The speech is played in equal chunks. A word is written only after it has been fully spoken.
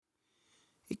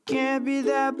It can't be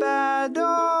that bad,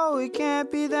 oh, it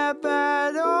can't be that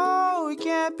bad, oh, it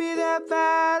can't be that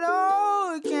bad,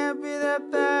 oh, it can't be that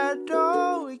bad,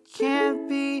 oh, it can't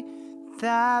be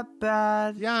that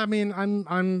bad. Yeah, I mean,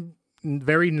 I'm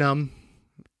very numb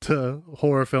to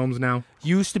horror films now.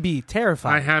 Used to be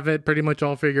terrified. I have it pretty much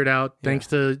all figured out. Thanks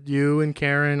to you and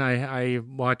Karen, I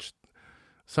watched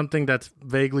something that's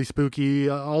vaguely spooky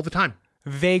all the time.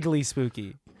 Vaguely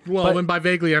spooky. Well, and by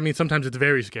vaguely, I mean sometimes it's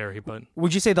very scary, but...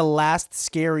 Would you say the last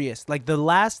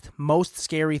most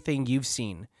scary thing you've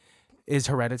seen is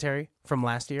Hereditary from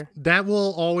last year? That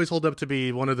will always hold up to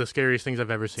be one of the scariest things I've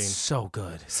ever seen. So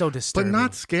good. So disturbing. But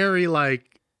not scary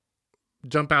like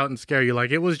jump out and scare you.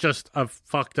 Like, it was just a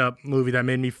fucked up movie that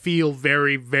made me feel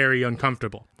very, very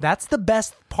uncomfortable. That's the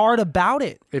best part about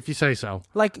it. If you say so.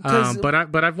 Like, but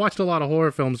I've watched a lot of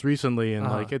horror films recently, and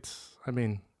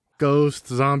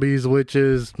ghosts, zombies,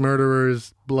 witches,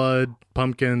 murderers, blood,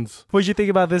 pumpkins. What'd you think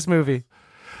about this movie?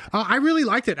 I really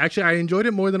liked it. Actually, I enjoyed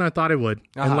it more than I thought I would.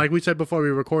 And like we said before we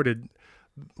recorded,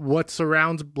 what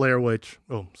surrounds Blair Witch...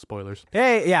 Oh, spoilers.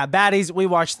 Hey, yeah, baddies, we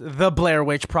watched The Blair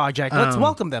Witch Project. Let's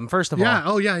welcome them, first of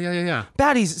all. Yeah.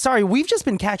 Baddies, sorry, we've just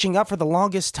been catching up for the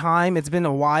longest time. It's been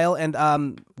a while,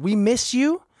 and we miss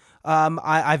you.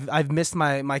 I've missed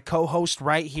my co-host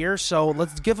right here, so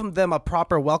let's give them a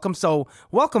proper welcome. So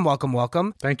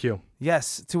welcome. Thank you.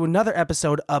 Yes, to another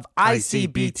episode of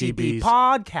ICBTB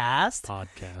podcast.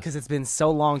 Because it's been so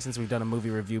long since we've done a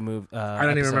movie review. I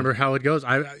don't even remember how it goes.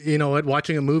 You know what?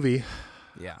 Watching a movie,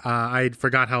 I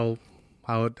forgot how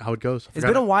it goes. It's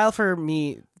been a while for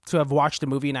me to have watched a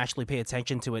movie and actually pay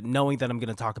attention to it, knowing that I'm going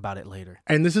to talk about it later.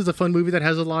 And this is a fun movie that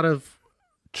has a lot of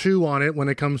chew on it when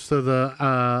it comes to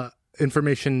the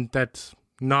information that's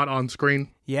not on screen.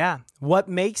 Yeah. What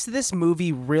makes this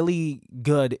movie really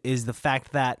good is the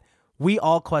fact that we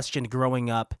all questioned growing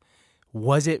up,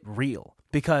 was it real?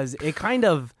 Because it kind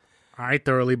of... I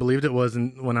thoroughly believed it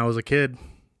wasn't when I was a kid.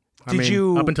 Up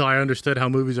until I understood how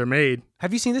movies are made.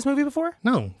 Have you seen this movie before?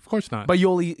 No, of course not. But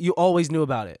you always knew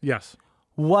about it? Yes.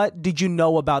 What did you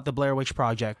know about the Blair Witch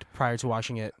Project prior to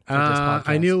watching it for this podcast?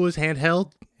 I knew it was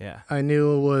handheld. Yeah. I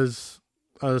knew it was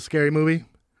a scary movie.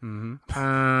 Mm-hmm.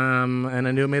 And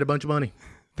I knew it made a bunch of money.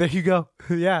 There you go.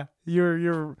 Yeah,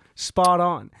 you're spot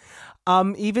on.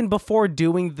 Even before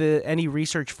doing any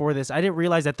research for this, I didn't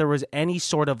realize that there was any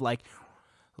sort of like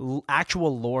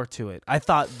actual lore to it. I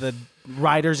thought the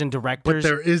writers and directors... But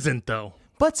there isn't, though.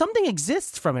 But something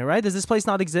exists from it, right? Does this place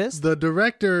not exist? The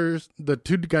directors, the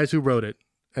two guys who wrote it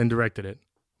and directed it,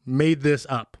 made this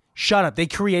up. Shut up. They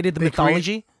created the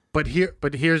mythology? But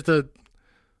here's the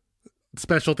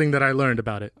special thing that I learned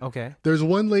about it. Okay. There's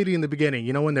one lady in the beginning,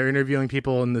 you know, when they're interviewing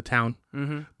people in the town.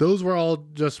 Mm-hmm. Those were all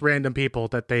just random people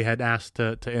that they had asked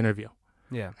to interview.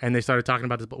 Yeah. And they started talking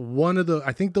about this. But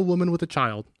I think the woman with the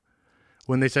child,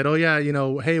 when they said, oh, yeah, you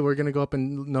know, hey, we're going to go up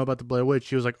and know about the Blair Witch,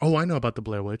 she was like, oh, I know about the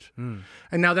Blair Witch. Mm.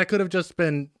 And now that could have just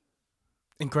been...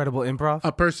 Incredible improv?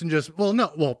 A person just...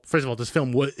 Well, first of all, this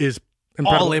film is...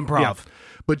 All improv. Yeah.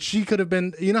 But she could have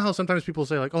been... You know how sometimes people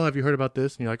say, like, oh, have you heard about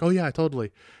this? And you're like, oh, yeah,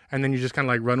 totally. And then you just kind of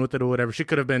like run with it or whatever. She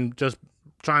could have been just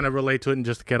trying to relate to it and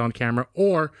just get on camera.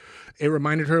 Or it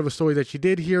reminded her of a story that she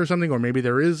did hear or something. Or maybe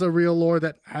there is a real lore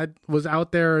that was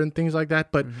out there and things like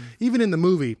that. But even in the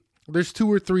movie... There's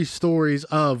 2 or 3 stories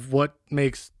of what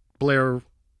makes Blair,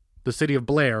 the city of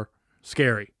Blair,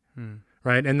 scary,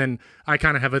 right? And then I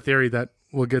kind of have a theory that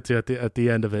we'll get to at the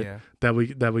end of it that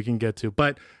we can get to.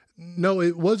 But no,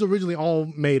 it was originally all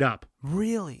made up.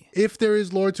 Really? If there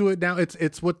is lore to it now,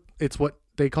 it's what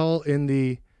they call in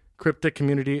the cryptic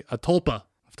community a tulpa.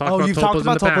 You've talked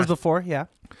about tulpas before, yeah.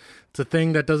 It's a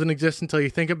thing that doesn't exist until you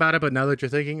think about it, but now that you're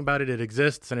thinking about it, it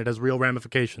exists and it has real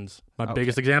ramifications. My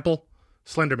biggest example.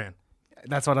 Slender Man.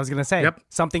 That's what I was going to say. Yep.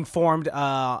 Something formed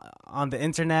on the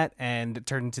internet and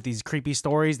turned into these creepy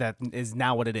stories that is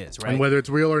now what it is, right? And whether it's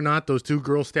real or not, those 2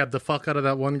 girls stabbed the fuck out of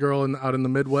that one girl out in the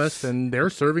Midwest, and they're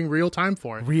serving real time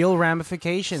for it. Real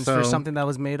ramifications for something that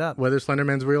was made up. Whether Slender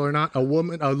Man's real or not, a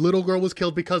little girl was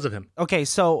killed because of him. Okay,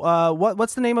 so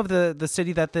what's the name of the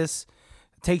city that this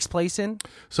takes place in?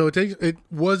 So it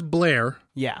was Blair.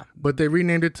 Yeah. But they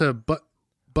renamed it to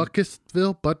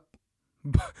Bucketsville,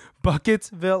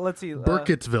 Bucketsville. Let's see.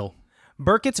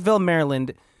 Burkittsville,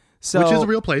 Maryland. So, which is a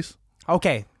real place.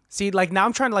 Okay. See, like now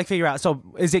I'm trying to like figure out. So,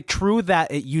 is it true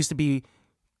that it used to be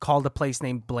called a place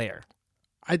named Blair?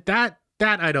 That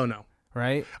I don't know.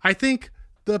 Right. I think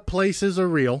the places are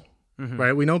real. Mm-hmm.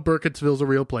 Right. We know Burkittsville's a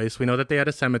real place. We know that they had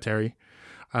a cemetery.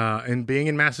 And being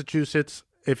in Massachusetts,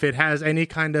 if it has any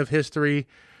kind of history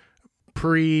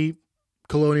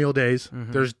pre-colonial days,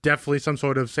 there's definitely some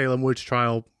sort of Salem witch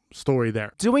trial story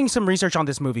there. Doing some research on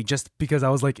this movie just because I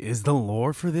was like, is the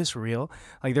lore for this real?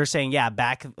 Like they're saying, yeah,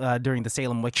 back during the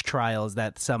Salem witch trials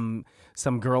that some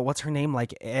girl, what's her name?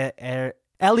 Like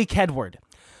Ellie Kedward.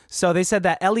 So they said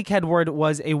that Ellie Kedward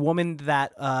was a woman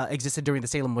that existed during the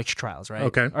Salem witch trials, right?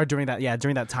 Okay. Or during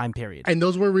that time period. And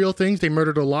those were real things. They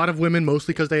murdered a lot of women,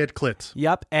 mostly because they had clits.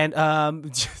 Yep.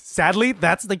 And sadly,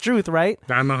 that's the truth, right?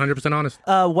 I'm 100% honest.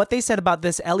 What they said about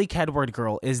this Ellie Kedward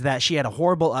girl is that she had a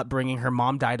horrible upbringing. Her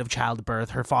mom died of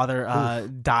childbirth. Her father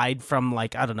died from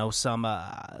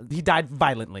he died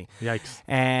violently. Yikes.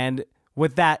 And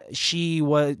with that, she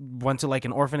went to like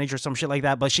an orphanage or some shit like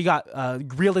that. But she got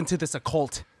reeled into this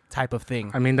occult type of thing.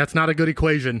 I mean, that's not a good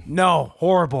equation. No,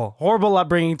 horrible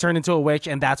upbringing, turned into a witch,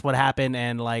 and that's what happened,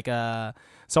 and like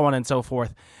so on and so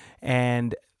forth.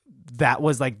 And that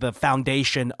was like the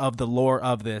foundation of the lore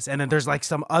of this. And then there's like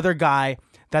some other guy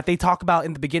that they talk about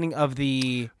in the beginning of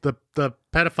the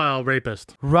pedophile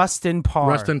rapist. Rustin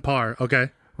Parr. Okay.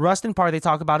 Rustin Parr, they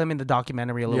talk about him in the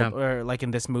documentary a little, or like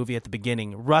in this movie at the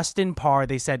beginning. Rustin Parr,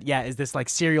 they said, is this like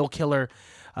serial killer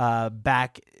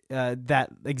that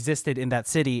existed in that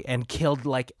city and killed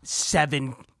like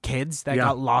 7 kids that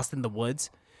got lost in the woods.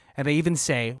 And they even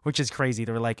say, which is crazy,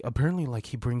 they were like, apparently like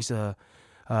he brings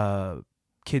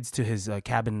kids to his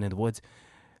cabin in the woods,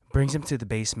 brings them to the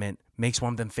basement, makes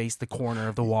one of them face the corner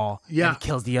of the wall, and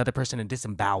kills the other person and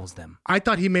disembowels them. I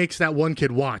thought he makes that one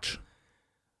kid watch.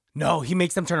 No, he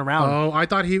makes them turn around. Oh, I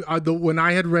thought when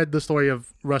I had read the story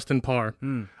of Rustin Parr,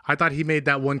 I thought he made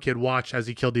that one kid watch as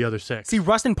he killed the other 6. See,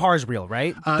 Rustin Parr is real,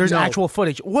 right? There's actual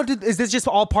footage. Is this just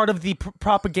all part of the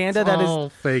propaganda that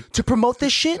is fake to promote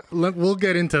this shit? We'll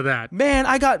get into that. Man,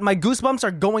 I got my goosebumps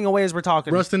are going away as we're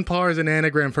talking. Rustin Parr is an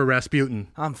anagram for Rasputin.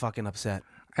 I'm fucking upset.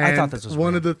 And I thought this was one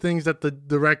real. of the things that the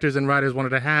directors and writers wanted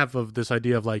to have of this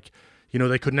idea of like,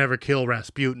 they could never kill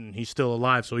Rasputin. He's still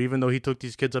alive. So even though he took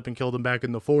these kids up and killed them back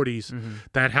in the 40s,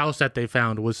 that house that they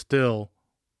found was still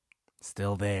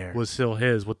there. Was still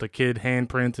his, with the kid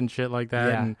handprints and shit like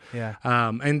that. Yeah.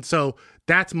 And so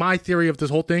that's my theory of this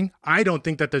whole thing. I don't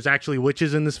think that there's actually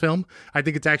witches in this film. I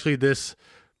think it's actually this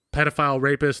pedophile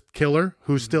rapist killer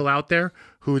who's still out there,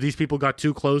 who these people got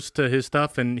too close to his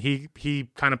stuff, and he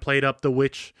kind of played up the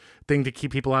witch thing to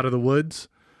keep people out of the woods.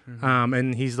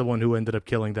 And he's the one who ended up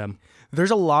killing them.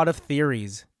 There's a lot of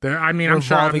theories. I'm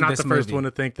sure I'm not the first one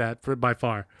to think that, by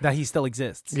far. That he still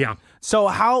exists. Yeah.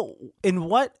 So in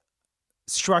what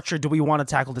structure do we want to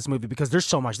tackle this movie? Because there's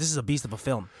so much. This is a beast of a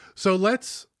film. So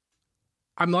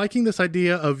I'm liking this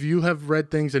idea of you have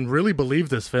read things and really believe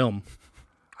this film.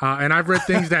 And I've read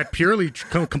things that purely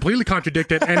completely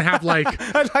contradict it and have like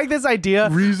I like this idea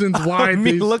reasons why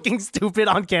me looking stupid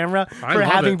on camera for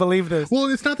having believed this. Well,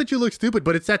 it's not that you look stupid,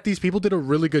 but it's that these people did a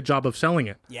really good job of selling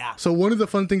it. Yeah. So one of the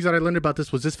fun things that I learned about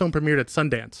this was this film premiered at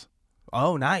Sundance.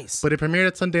 Oh, nice. But it premiered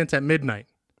at Sundance at midnight.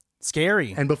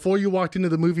 Scary. And before you walked into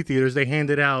the movie theaters, they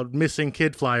handed out missing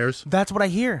kid flyers. That's what I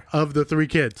hear. Of the 3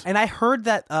 kids. And I heard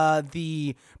that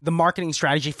the marketing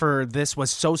strategy for this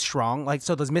was so strong. Like,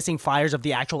 so those missing flyers of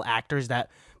the actual actors that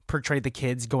portrayed the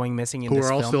kids going missing in this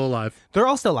film. Who are all still alive. They're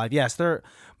all still alive, yes.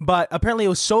 But apparently it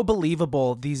was so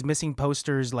believable, these missing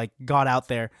posters like got out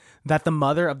there, that the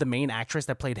mother of the main actress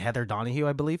that played Heather Donahue,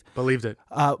 I believe. Believed it.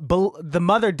 The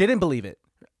mother didn't believe it.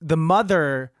 The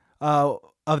mother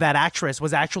of that actress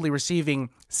was actually receiving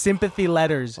sympathy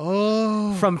letters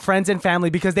from friends and family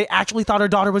because they actually thought her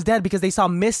daughter was dead because they saw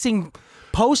missing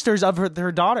posters of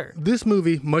her daughter. This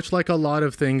movie, much like a lot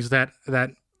of things that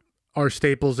are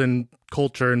staples in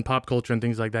culture and pop culture and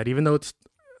things like that, even though it's,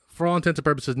 for all intents and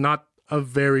purposes, not a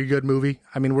very good movie.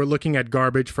 I mean, we're looking at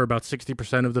garbage for about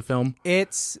 60% of the film.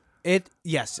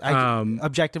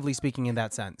 Objectively speaking, in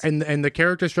that sense. And the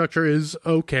character structure is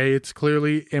okay. It's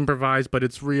clearly improvised, but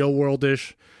it's real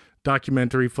world-ish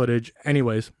documentary footage.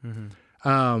 Anyways,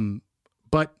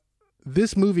 but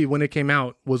this movie, when it came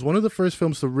out, was one of the first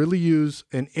films to really use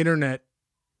an internet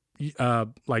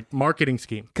like marketing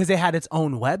scheme, because it had its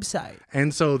own website.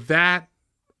 And so that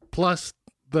plus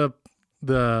the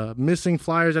missing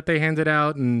flyers that they handed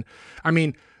out, and I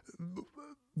mean,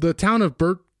 the town of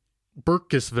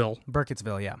Burkittsville,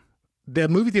 yeah. The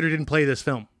movie theater didn't play this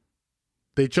film.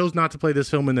 They chose not to play this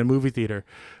film in the movie theater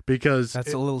because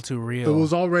that's a little too real. It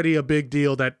was already a big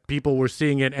deal that people were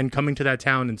seeing it and coming to that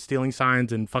town and stealing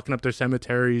signs and fucking up their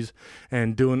cemeteries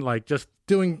and doing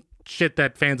shit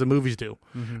that fans of movies do,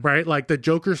 right? Like the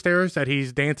Joker stairs that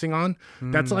he's dancing on,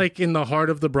 that's like in the heart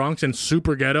of the Bronx and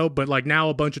super ghetto, but like now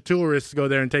a bunch of tourists go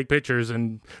there and take pictures,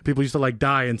 and people used to like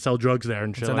die and sell drugs there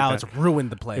and shit. So like now that. it's ruined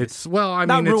the place. It's I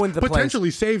Not mean, ruined it's the place.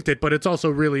 potentially saved it, but it's also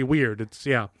really weird. It's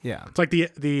Yeah. It's like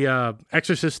the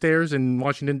Exorcist stairs in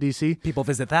Washington D.C. People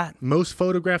visit that. Most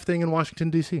photographed thing in Washington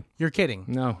D.C. You're kidding.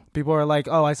 No, People are like,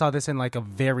 oh, I saw this in like a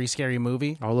very scary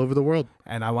movie, all over the world.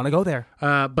 and I want to go there.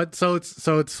 But so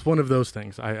it's one of those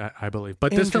things, I believe.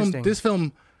 But this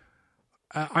film,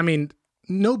 I mean,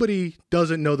 nobody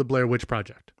doesn't know the Blair Witch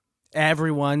Project.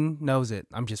 Everyone knows it.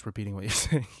 I'm just repeating what you're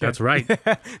saying. That's right.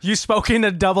 You spoke in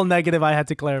a double negative. I had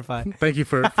to clarify. Thank you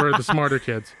for the smarter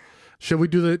kids. Should we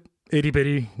do the itty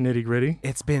bitty nitty gritty?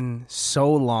 It's been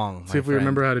so long. See if we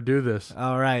remember how to do this.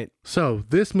 All right. So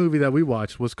this movie that we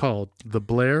watched was called The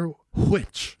Blair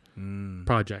Witch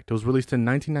Project. It was released in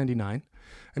 1999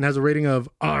 and has a rating of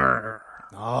R.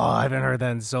 Oh, I haven't heard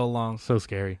that in so long. So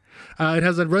scary. It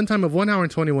has a runtime of 1 hour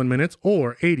and 21 minutes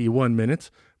or 81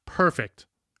 minutes. Perfect.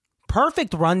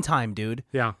 Perfect runtime, dude.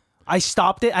 Yeah. I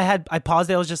stopped it. I paused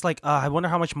it. I was just like, I wonder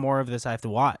how much more of this I have to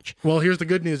watch. Well, here's the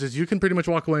good news is you can pretty much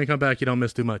walk away and come back. You don't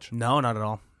miss too much. No, not at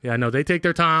all. Yeah, no, they take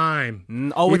their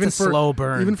time. It's a slow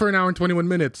burn. Even for an hour and 21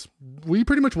 minutes. We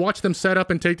pretty much watched them set up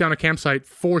and take down a campsite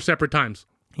 4 separate times.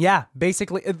 Yeah,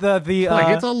 basically the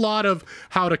it's a lot of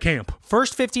how to camp.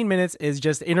 first 15 minutes is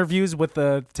just interviews with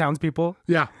the townspeople.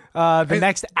 Yeah. The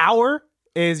next hour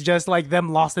is just like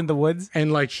them lost in the woods.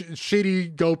 And like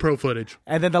shitty GoPro footage.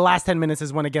 And then the last 10 minutes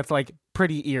is when it gets like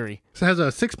pretty eerie. So it has a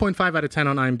 6.5 out of 10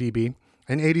 on IMDb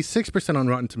and 86% on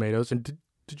Rotten Tomatoes. And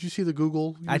did you see the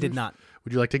Google users? I did not.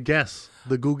 Would you like to guess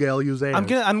the Google users? I'm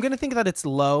gonna think that it's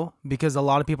low because a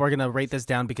lot of people are gonna rate this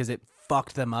down because it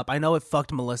fucked them up. I know it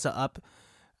fucked Melissa up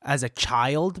as a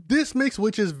child. This makes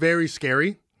witches very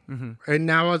scary. And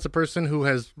now as a person who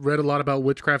has read a lot about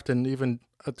witchcraft and even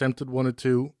attempted 1 or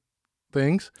 2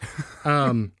 things,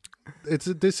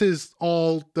 this is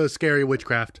all the scary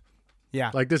witchcraft. Yeah.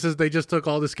 Like they just took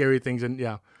all the scary things and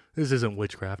this isn't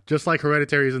witchcraft. Just like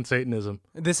Hereditary isn't Satanism.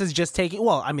 This is just taking,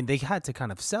 they had to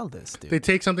kind of sell this, dude. They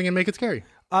take something and make it scary.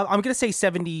 I'm going to say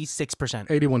 76%.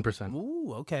 81%.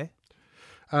 Ooh, okay.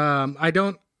 I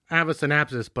don't have a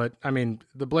synopsis, but I mean,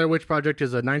 The Blair Witch Project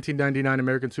is a 1999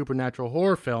 American supernatural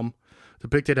horror film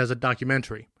depicted as a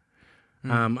documentary.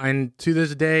 And to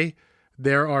this day,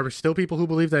 there are still people who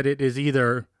believe that it is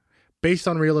either based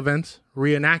on real events,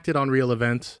 reenacted on real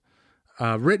events,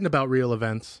 written about real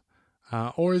events,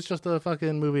 or it's just a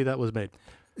fucking movie that was made.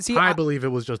 See, I believe it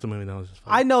was just a movie that was just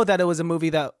fun. I know that it was a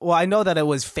movie I know that it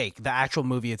was fake. The actual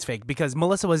movie, it's fake because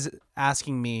Melissa was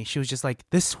asking me. She was just like,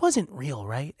 "This wasn't real,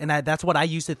 right?" And that's what I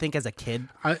used to think as a kid.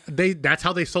 That's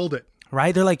how they sold it.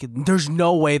 Right? They're like, "There's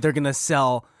no way they're gonna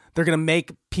sell. They're gonna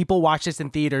make people watch this in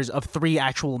theaters of 3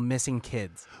 actual missing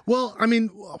kids." Well, I mean,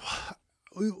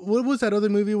 what was that other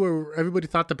movie where everybody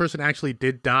thought the person actually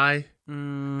did die?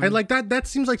 And like that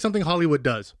seems like something Hollywood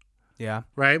does. Yeah.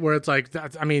 Right? Where it's like,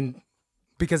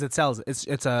 because it sells.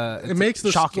 It makes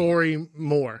the shocking. story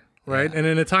more, right? Yeah. And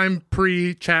in a time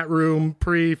pre-chat room,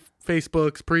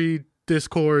 pre-Facebooks,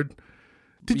 pre-Discord,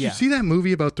 did you see that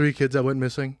movie about 3 kids that went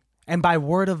missing? And by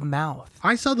word of mouth.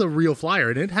 I saw the real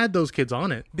flyer, and it had those kids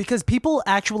on it. Because people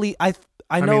actually, I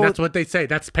know. mean, that's what they say.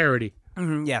 That's parody.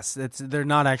 Yes, they're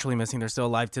not actually missing. They're still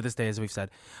alive to this day, as we've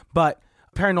said. But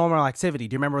Paranormal Activity,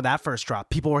 do you remember when that first dropped?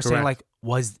 People were saying like,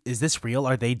 is this real?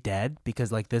 Are they dead?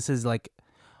 Because like this is like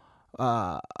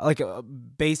a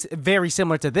base very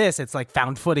similar to this. It's like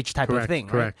found footage type of thing,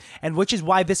 right? And which is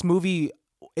why this movie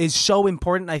is so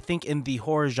important, I think, in the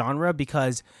horror genre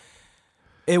because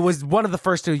it was one of the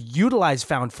first to utilize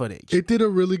found footage. It did a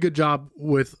really good job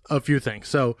with a few things.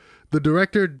 So the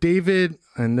director David,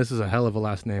 and this is a hell of a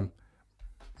last name,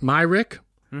 Myrick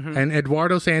and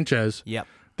Eduardo Sanchez. Yep.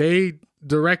 They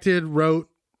directed, wrote,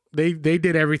 they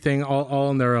did everything all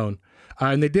on their own.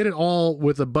 And they did it all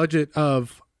with a budget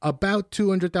of about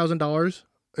 $200,000.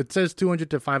 It says $200,000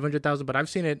 to $500,000, but I've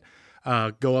seen it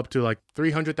go up to like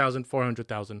 $300,000,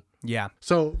 $400,000. Yeah.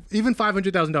 So even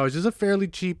 $500,000 is a fairly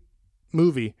cheap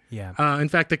movie. Yeah. In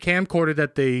fact, the camcorder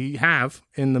that they have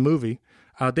in the movie,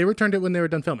 they returned it when they were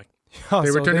done filming. Oh,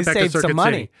 they returned it back to saved Circuit some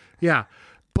money. City. Yeah.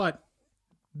 But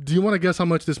do you want to guess how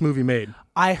much this movie made?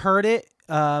 I heard it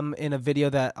in a video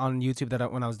that on YouTube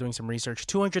that when I was doing some research,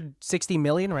 260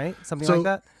 million, right? Something like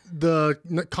that.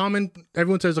 The common,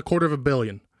 everyone says $250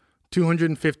 million,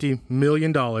 $250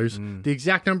 million. The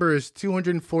exact number is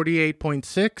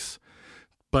 248.6,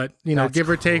 but That's give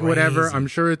or take whatever. crazy. I'm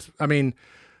sure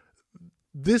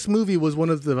this movie was one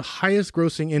of the highest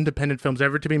grossing independent films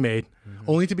ever to be made,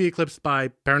 only to be eclipsed by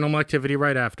Paranormal Activity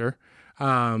right after.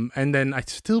 And then I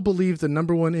still believe the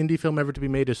number one indie film ever to be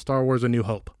made is Star Wars: A New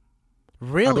Hope.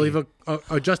 Really? I believe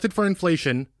adjusted for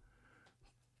inflation,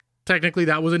 technically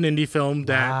that was an indie film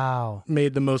that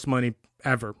made the most money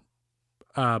ever.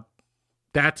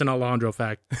 That's an Alejandro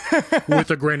fact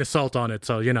with a grain of salt on it.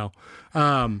 So, you know.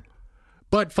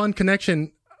 But fun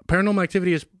connection, Paranormal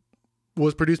Activity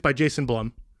was produced by Jason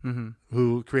Blum,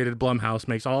 who created Blumhouse,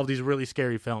 makes all of these really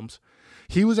scary films.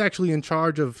 He was actually in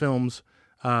charge of films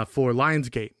for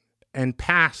Lionsgate and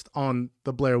passed on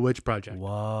the Blair Witch Project.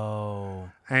 Whoa.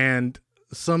 And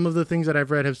some of the things that I've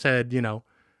read have said, you know,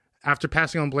 after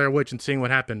passing on Blair Witch and seeing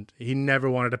what happened, he never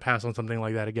wanted to pass on something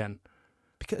like that again.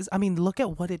 Because, I mean, look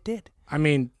at what it did. I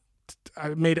mean,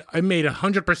 I made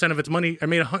 100% of its money. I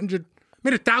made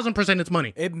 1,000% its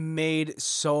money. It made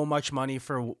so much money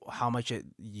for how much it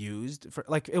used.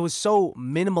 It was so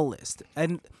minimalist.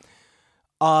 And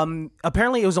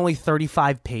apparently it was only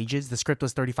 35 pages. The script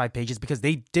was 35 pages because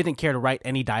they didn't care to write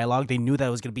any dialogue. They knew that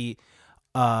it was going to be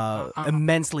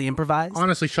immensely improvised.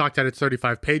 Honestly shocked that it's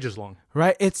 35 pages long.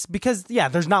 Right? It's because,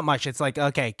 there's not much. It's like,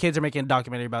 okay, kids are making a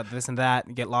documentary about this and that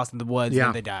and get lost in the woods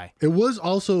and they die. It was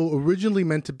also originally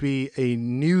meant to be a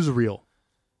newsreel.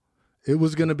 It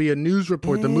was going to be a news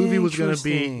report. The movie was going to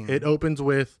be, it opens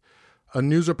with a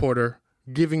news reporter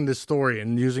giving the story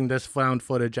and using this found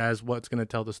footage as what's going to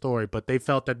tell the story. But they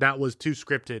felt that was too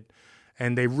scripted,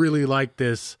 and they really liked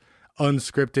this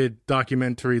unscripted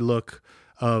documentary look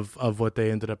of what they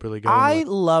ended up really going with. I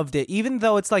loved it, even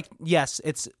though it's like, yes,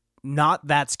 it's not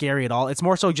that scary at all. It's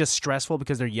more so just stressful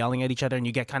because they're yelling at each other and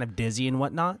you get kind of dizzy and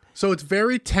whatnot. So it's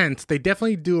very tense. They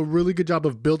definitely do a really good job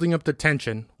of building up the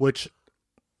tension, which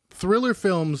thriller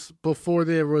films, before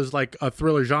there was like a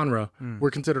thriller genre,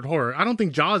 were considered horror. I don't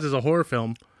think Jaws is a horror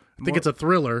film. I think it's a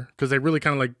thriller because they really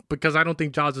kind of because I don't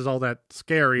think Jaws is all that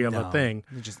scary of a thing.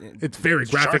 It's very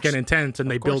graphic and intense, and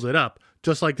they build it up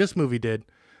just like this movie did.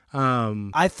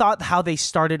 I thought how they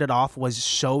started it off was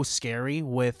so scary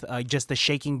with just the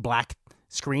shaking black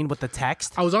screen with the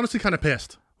text. I was honestly kind of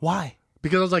pissed. Why?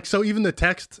 Because I was like, so even the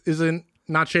text isn't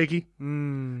not shaky?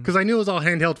 Because I knew it was all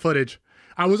handheld footage.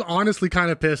 I was honestly kind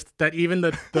of pissed that even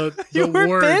the you were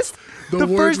words, pissed? The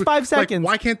first 5 seconds.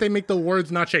 Why can't they make the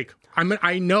words not shake?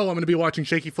 I know I'm going to be watching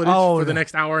shaky footage for the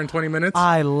next hour and 20 minutes.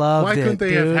 I loved it. Why couldn't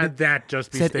they have had that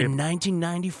just be Said stable? In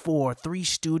 1994, 3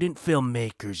 student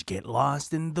filmmakers get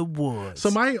lost in the woods.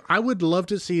 So I would love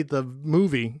to see the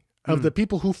movie of the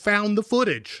people who found the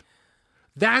footage.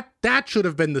 That should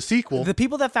have been the sequel. The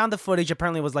people that found the footage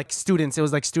apparently was like students. It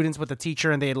was like students with a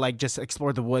teacher, and they had like just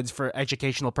explored the woods for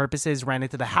educational purposes, ran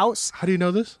into the house. How do you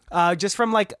know this? Just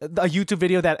from like a YouTube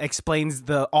video that explains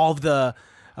all of the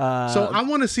so I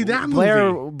want to see that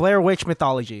movie. Blair Witch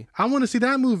Mythology. I want to see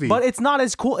that movie. But it's not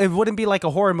as cool. It wouldn't be like a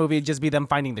horror movie. It'd just be them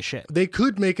finding the shit. They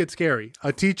could make it scary.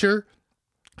 A teacher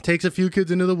takes a few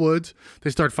kids into the woods. They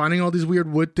start finding all these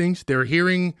weird wood things. They're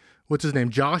hearing, what's his name,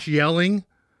 Josh yelling.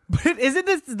 But isn't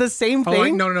this the same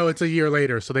thing? No, it's a year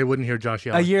later, so they wouldn't hear Josh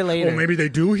yelling. A year later. Or maybe they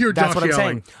do hear That's Josh what I'm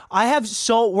yelling.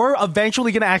 saying. We're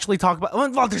eventually going to actually talk about,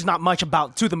 well, there's not much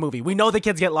to the movie. We know the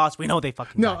kids get lost. We know they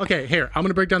fucking die. Okay, here. I'm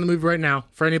going to break down the movie right now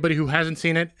for anybody who hasn't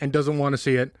seen it and doesn't want to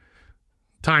see it.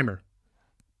 Timer.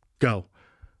 Go.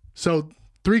 So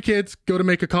 3 kids go to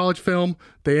make a college film.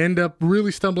 They end up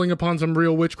really stumbling upon some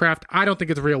real witchcraft. I don't think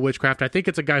it's real witchcraft. I think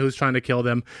it's a guy who's trying to kill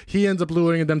them. He ends up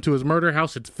luring them to his murder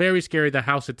house. It's very scary, the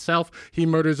house itself. He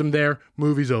murders them there.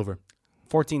 Movie's over.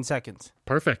 14 seconds.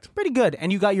 Perfect. Pretty good.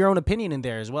 And you got your own opinion in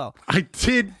there as well. I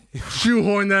did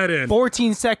shoehorn that in.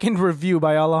 14-second review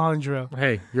by Alejandro.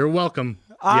 Hey, you're welcome.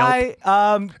 But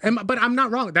I'm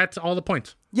not wrong. That's all the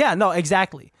points. Yeah, no,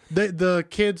 exactly. The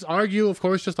kids argue, of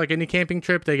course, just like any camping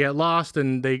trip. They get lost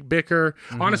and they bicker.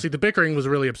 Honestly, the bickering was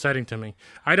really upsetting to me.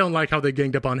 I don't like how they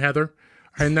ganged up on Heather.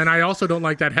 And then I also don't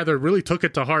like that Heather really took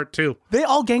it to heart, too. They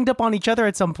all ganged up on each other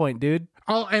at some point, dude.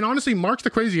 Oh, and honestly, Mark's the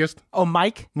craziest. Oh,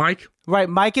 Mike? Mike. Right,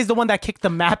 Mike is the one that kicked the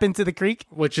map into the creek.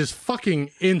 Which is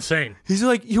fucking insane. He's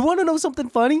like, you want to know something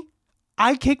funny?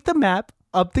 I kicked the map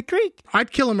up the creek.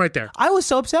 I'd kill him right there. I was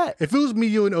so upset. If it was me,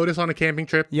 you, and Otis on a camping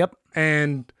trip. Yep.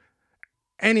 And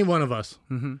any one of us.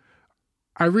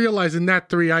 I realize in that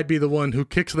 3, I'd be the one who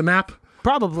kicks the map.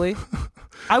 Probably.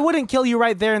 I wouldn't kill you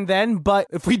right there and then, but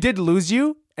if we did lose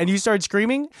you and you started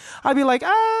screaming, I'd be like,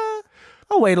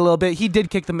 I'll wait a little bit. He did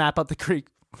kick the map up the creek.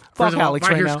 Fuck Alex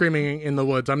right now. If I hear screaming in the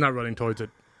woods, I'm not running towards it.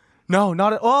 No,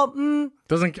 not at all.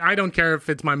 I don't care if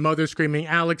it's my mother screaming,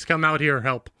 Alex, come out here,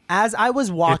 help. As I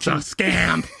was watching... It's a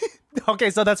scam. Okay,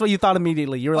 so that's what you thought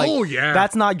immediately. You were like, oh, yeah.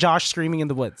 That's not Josh screaming in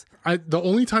the woods. The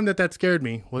only time that scared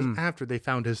me was after they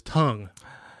found his tongue.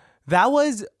 That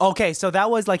was... Okay, so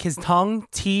that was like his tongue,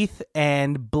 teeth,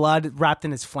 and blood wrapped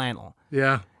in his flannel.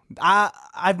 Yeah.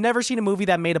 I've never seen a movie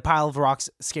that made a pile of rocks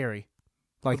scary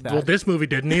like that. Well, this movie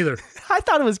didn't either. I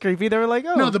thought it was creepy. They were like,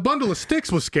 oh. No, the bundle of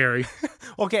sticks was scary.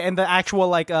 Okay, and the actual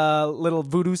like little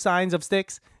voodoo signs of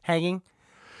sticks hanging,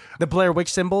 the Blair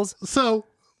Witch symbols. So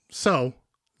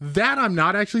that I'm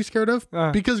not actually scared of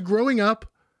because growing up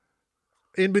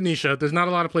in Benicia, there's not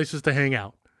a lot of places to hang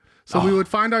out. So we would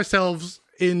find ourselves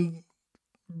in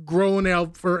grown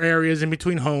out for areas in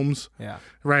between homes. Yeah.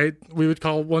 Right? We would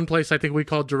call one place, I think we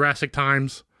called Jurassic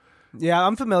Times. Yeah,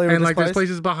 I'm familiar with and this like place. there's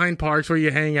places behind parks where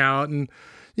you hang out, and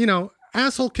you know,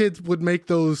 asshole kids would make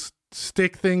those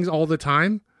stick things all the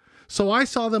time. So I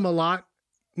saw them a lot,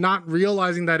 not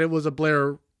realizing that it was a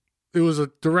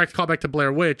direct callback to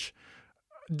Blair Witch,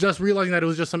 just realizing that it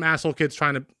was just some asshole kids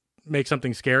trying to make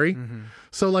something scary. Mm-hmm.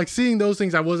 So like seeing those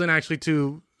things, I wasn't actually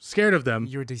too scared of them.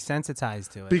 You were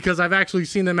desensitized to it. Because I've actually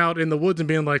seen them out in the woods and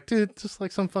being like, dude, just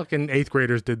like some fucking 8th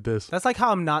graders did this. That's like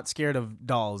how I'm not scared of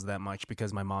dolls that much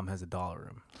because my mom has a doll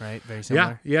room, right? Very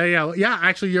similar. Yeah,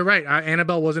 actually, you're right.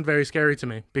 Annabelle wasn't very scary to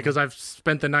me because I've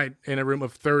spent the night in a room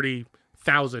of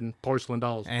 30,000 porcelain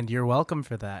dolls. And you're welcome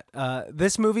for that.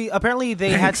 This movie, apparently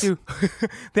they had to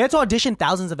audition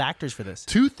thousands of actors for this.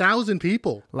 2,000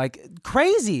 people. Like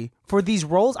crazy for these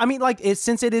roles. I mean, like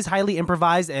since it is highly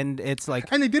improvised and it's like...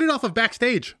 And they did it off of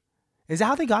Backstage. Is that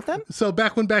how they got them? So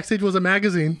back when Backstage was a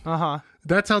magazine,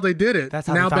 that's how they did it. That's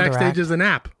how now they found Backstage is an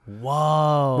app.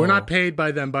 Whoa. We're not paid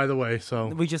by them, by the way, so...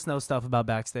 We just know stuff about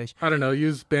Backstage. I don't know.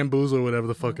 Use Bamboozle or whatever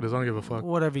the fuck it is. I don't give a fuck.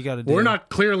 Whatever you got to do. We're not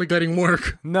clearly getting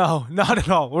work. No, not at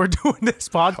all. We're doing this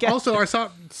podcast. Also, I saw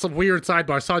some weird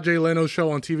sidebar. I saw Jay Leno's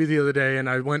show on TV the other day, and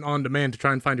I went on demand to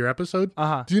try and find your episode.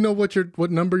 Do you know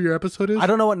what number your episode is? I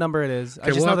don't know what number it is. I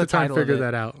just we'll know have the to try and title figure of it.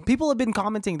 that out. People have been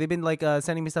commenting. They've been like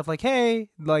sending me stuff like, "Hey,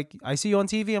 like I see you on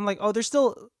TV." I'm like, "Oh, they're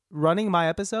still running my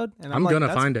episode," and I'm like, gonna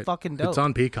that's find it. Fucking dope. It's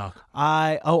on Peacock.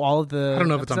 All of the. I don't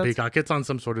know if episodes? it's on Peacock. It's on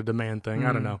some sort of demand thing.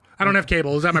 I don't know. I don't have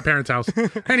cable. It was at my parents' house.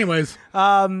 Anyways,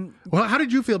 well, how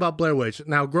did you feel about Blair Witch?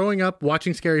 Now, growing up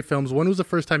watching scary films, when was the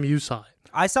first time you saw it?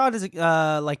 I saw it as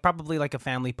like probably like a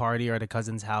family party or at a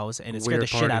cousin's house, and it scared Weird the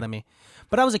shit party. out of me.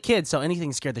 But I was a kid, so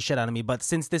anything scared the shit out of me. But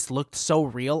since this looked so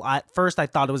real, at first I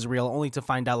thought it was real, only to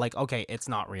find out like, okay, it's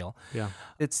not real. Yeah,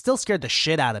 it still scared the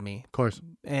shit out of me. Of course.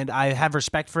 And I have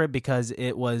respect for it because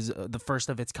it was the first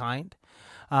of its kind.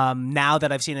 Now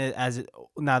that I've seen it,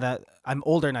 now that I'm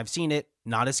older and I've seen it,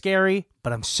 not as scary,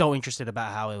 but I'm so interested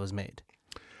about how it was made.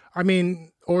 I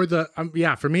mean, or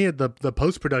for me, the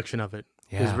post-production of it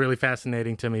is really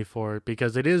fascinating to me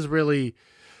because it is really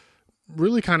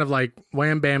kind of like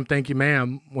wham, bam, thank you,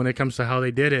 ma'am, when it comes to how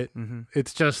they did it. Mm-hmm.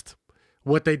 It's just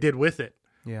what they did with it.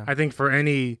 Yeah. I think for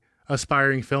any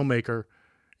aspiring filmmaker,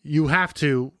 you have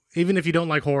to, even if you don't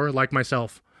like horror like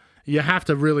myself, you have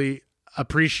to really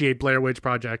appreciate Blair Witch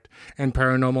Project and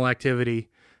Paranormal Activity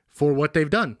for what they've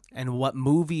done. And what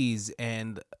movies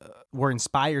were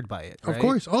inspired by it, right? Of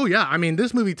course. Oh, yeah. I mean,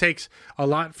 this movie takes a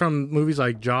lot from movies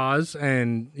like Jaws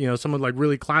and, some of like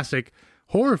really classic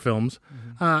horror films.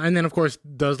 Mm-hmm. And then, of course,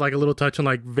 does like a little touch on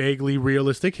like vaguely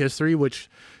realistic history, which,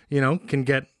 can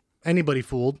get anybody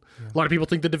fooled. Yeah. A lot of people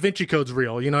think the Da Vinci Code's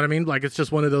real. You know what I mean? Like, it's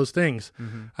just one of those things.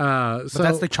 Mm-hmm. But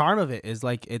that's the charm of it, is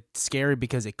like it's scary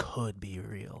because it could be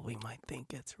real. We might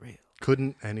think it's real.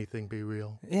 Couldn't anything be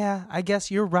real? Yeah, I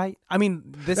guess you're right. I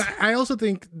mean, I also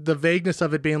think the vagueness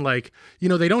of it being like,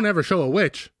 they don't ever show a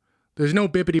witch. There's no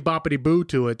bippity boppity boo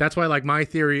to it. That's why, like, my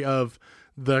theory of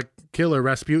the killer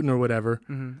Rasputin or whatever,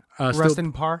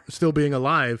 still being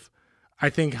alive,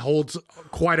 I think holds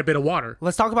quite a bit of water.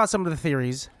 Let's talk about some of the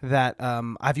theories that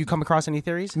have you come across any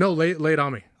theories? No, lay it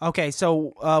on me. Okay,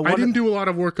 so I didn't do a lot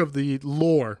of work of the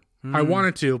lore. I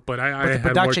wanted to, but the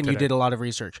production you did a lot of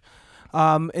research.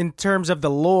 In terms of the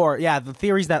lore, the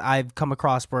theories that I've come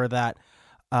across were that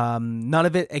none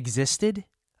of it existed,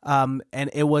 and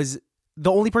it was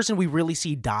the only person we really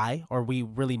see die, or we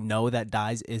really know that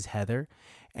dies, is Heather.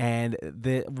 And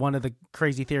one of the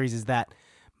crazy theories is that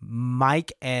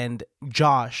Mike and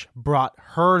Josh brought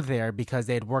her there because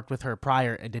they had worked with her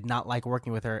prior and did not like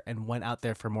working with her, and went out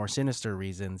there for more sinister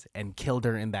reasons and killed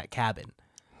her in that cabin.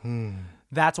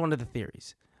 That's one of the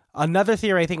theories. Another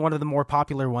theory, I think one of the more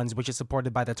popular ones, which is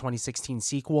supported by the 2016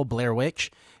 sequel, Blair Witch,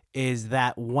 is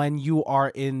that when you are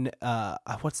in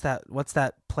what's that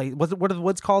place? What are the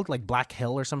woods called? Like Black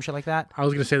Hill or some shit like that? I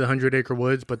was gonna say the 100-acre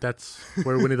woods, but that's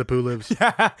where Winnie the Pooh lives.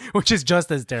 Yeah, which is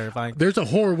just as terrifying. There's a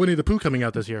horror Winnie the Pooh coming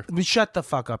out this year. Shut the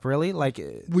fuck up, really? Like,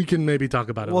 we can maybe talk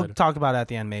about it later. We'll talk about it at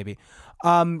the end, maybe.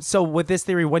 So with this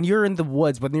theory, when you're in the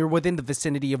woods, when you're within the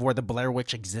vicinity of where the Blair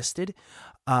Witch existed,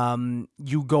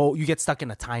 you get stuck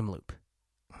in a time loop.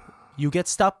 You get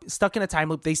stuck in a time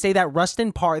loop. They say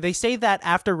that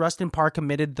after Rustin Parr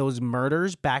committed those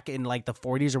murders back in like the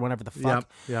 40s or whenever the fuck,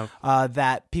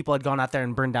 that people had gone out there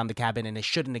and burned down the cabin and it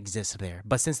shouldn't exist there.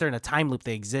 But since they're in a time loop,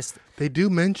 they exist. They do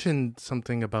mention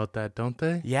something about that, don't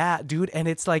they? Yeah, dude. And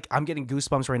it's like, I'm getting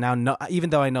goosebumps right now. No,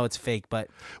 even though I know it's fake, but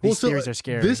these theories are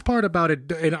scary. This part about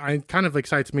it kind of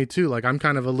excites me too. Like I'm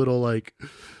kind of a little like,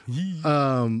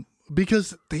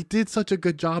 because they did such a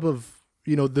good job of,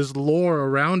 this lore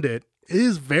around it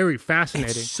is very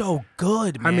fascinating. It's so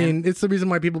good, man. I mean, it's the reason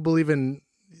why people believe in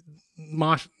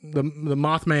the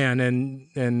Mothman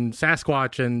and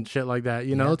Sasquatch and shit like that.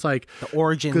 It's like the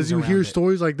origins, because you hear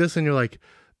stories like this and you're like,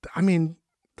 I mean,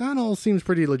 that all seems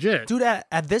pretty legit, dude.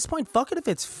 At this point, fuck it if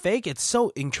it's fake. It's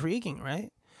so intriguing,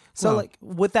 right? So like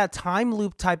with that time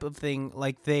loop type of thing,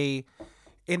 like in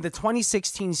the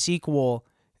 2016 sequel.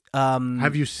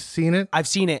 Have you seen it? I've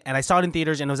seen it, and I saw it in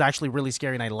theaters, and it was actually really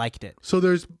scary, and I liked it. So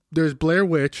there's Blair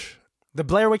Witch. The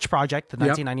Blair Witch Project, the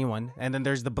 1991, and then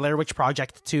there's the Blair Witch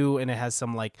Project 2, and it has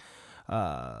some like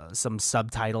some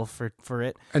subtitle for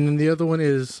it. And then the other one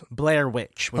is Blair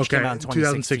Witch, which came out in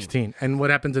 2016. And what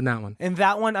happens in that one? In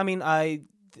that one, I mean,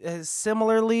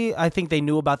 similarly, I think they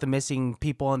knew about the missing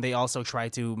people, and they also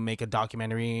tried to make a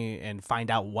documentary and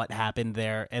find out what happened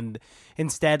there, and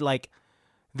instead, like,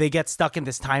 they get stuck in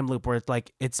this time loop where it's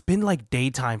like, it's been like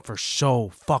daytime for so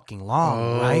fucking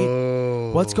long,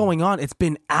 right? What's going on? It's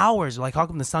been hours. Like, how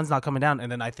come the sun's not coming down?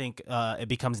 And then I think it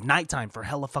becomes nighttime for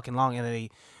hella fucking long. And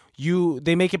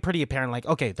they make it pretty apparent, like,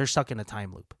 okay, they're stuck in a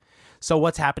time loop. So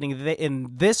what's happening in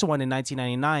this one in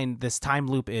 1999, this time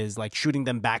loop is like shooting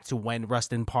them back to when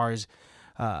Rustin Parr's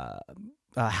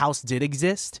house did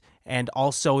exist. And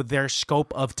also their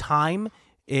scope of time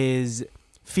is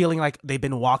feeling like they've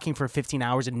been walking for 15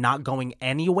 hours and not going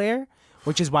anywhere,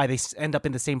 which is why they end up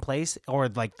in the same place, or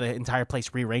like the entire place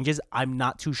rearranges. I'm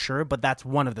not too sure, but that's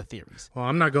one of the theories. Well,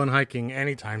 I'm not going hiking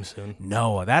anytime soon.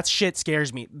 No, that shit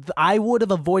scares me. I would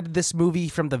have avoided this movie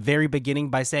from the very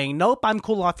beginning by saying, nope, I'm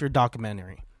cool off your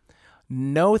documentary.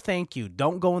 No, thank you.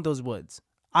 Don't go in those woods.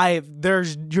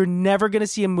 You're never going to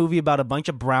see a movie about a bunch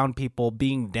of brown people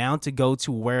being down to go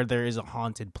to where there is a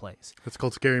haunted place. It's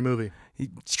called Scary Movie.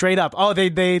 Straight up. Oh,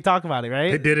 they talk about it, right?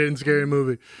 They did it in Scary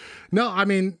Movie. No, I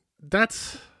mean,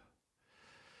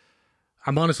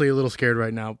 I'm honestly a little scared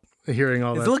right now hearing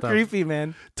all that stuff. It's a little creepy,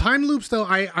 man. Time loops, though,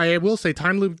 I will say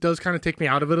time loop does kind of take me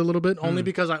out of it a little bit, only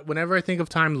because whenever I think of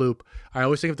time loop, I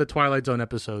always think of the Twilight Zone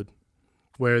episode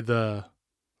where they're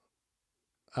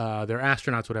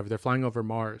astronauts, whatever. They're flying over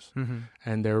Mars,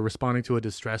 and they're responding to a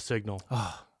distress signal.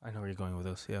 Oh, I know where you're going with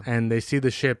this. Yeah, and they see the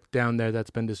ship down there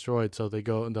that's been destroyed. So they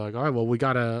go and they're like, "All right, well, we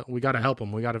gotta help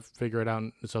them. We gotta figure it out."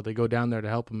 So they go down there to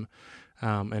help them,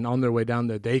 and on their way down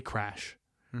there, they crash,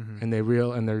 and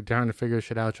they're trying to figure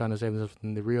shit out, trying to save themselves,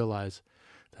 and they realize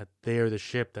that they are the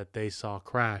ship that they saw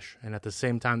crash. And at the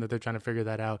same time that they're trying to figure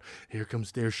that out, here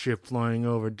comes their ship flying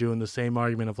over, doing the same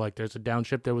argument of like, there's a down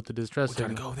ship there with the distress signal.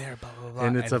 We gotta go there, blah, blah, blah.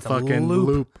 And it's a fucking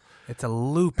loop. It's a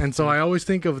loop. And so I always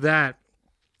think of that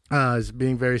as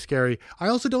being very scary. I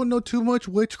also don't know too much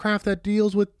witchcraft that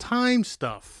deals with time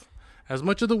stuff. As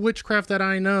much of the witchcraft that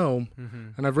I know,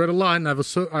 and I've read a lot, and I've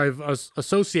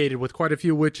associated with quite a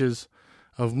few witches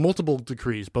of multiple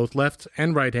degrees, both left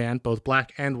and right hand, both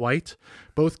black and white,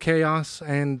 both chaos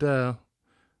and,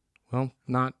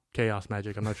 not chaos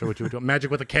magic. I'm not sure what you would do. Magic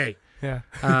with a K. Yeah.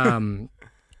 And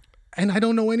I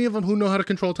don't know any of them who know how to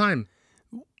control time.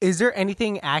 Is there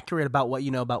anything accurate about what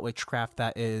you know about witchcraft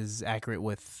that is accurate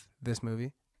with this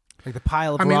movie? Like the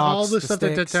pile of rocks, all the stuff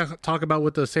sticks. that they talk about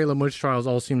with the Salem witch trials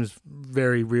all seems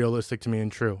very realistic to me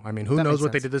and true. I mean, who knows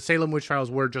what they did? The Salem witch trials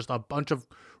were just a bunch of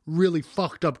really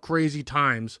fucked up, crazy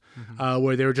times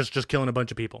where they were just killing a bunch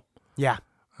of people. Yeah.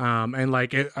 And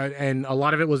a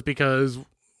lot of it was because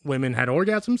women had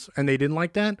orgasms and they didn't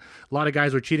like that. A lot of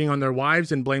guys were cheating on their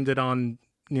wives and blamed it on,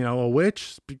 a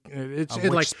witch.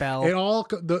 Witch spell. It all,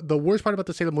 the worst part about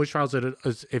the Salem witch trials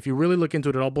is if you really look into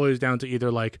it, it all boils down to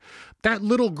either like that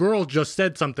little girl just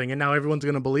said something and now everyone's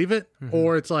going to believe it,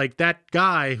 or it's like that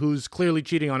guy who's clearly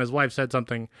cheating on his wife said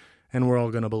something and we're all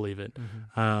going to believe it.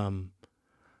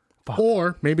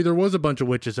 Or maybe there was a bunch of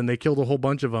witches and they killed a whole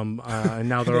bunch of them, and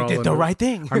now they're all did the right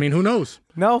thing. I mean, who knows?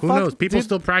 Who knows? People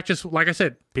still practice. Like I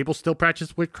said, people still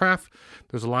practice witchcraft.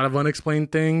 There's a lot of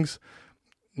unexplained things.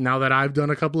 Now that I've done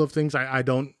a couple of things, I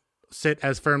don't sit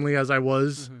as firmly as I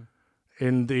was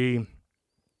in the.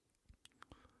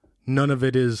 None of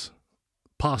it is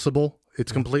possible.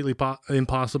 It's completely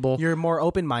impossible. You're more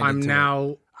open-minded.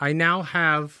 I now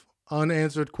have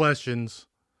unanswered questions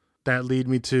that lead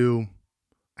me to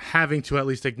having to at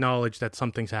least acknowledge that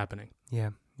something's happening. Yeah.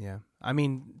 I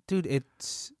mean, dude,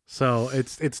 it's So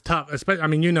it's tough. Especially, I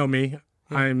mean, you know me.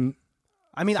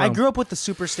 I grew up with a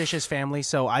superstitious family,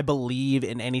 so I believe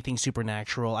in anything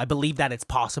supernatural. I believe that it's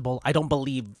possible. I don't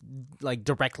believe like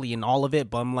directly in all of it,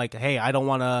 but I'm like, hey, I don't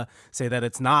want to say that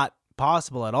it's not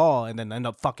possible at all, and then end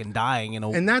up fucking dying in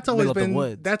and that's always middle been of the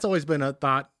woods. that's always been a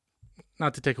thought.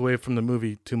 Not to take away from the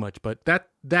movie too much, but that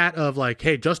of like,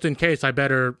 hey, just in case, I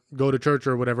better go to church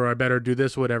or whatever. I better do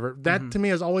this, or whatever. That to me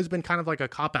has always been kind of like a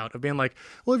cop out of being like,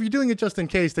 well, if you're doing it just in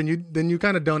case, then you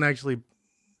kind of don't actually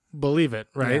believe it,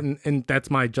 right? Yeah. And that's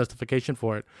my justification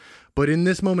for it. But in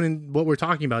this moment, in what we're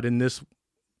talking about, in this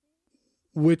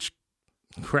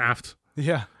witchcraft,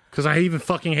 Yeah. because I even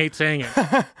fucking hate saying it,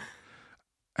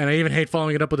 and I even hate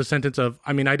following it up with a sentence of,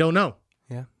 I mean, I don't know.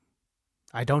 Yeah.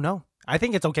 I don't know. I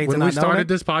think it's okay to When not we started know it.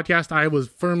 this podcast, I was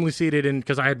firmly seated in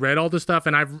because I had read all this stuff,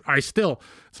 and I still.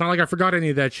 It's not like I forgot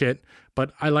any of that shit.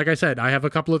 But like I said, I have a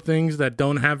couple of things that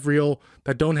don't have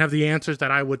the answers that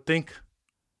I would think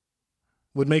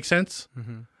would make sense.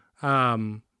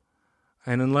 Mm-hmm.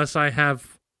 And unless I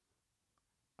have,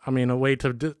 I mean, a way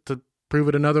to prove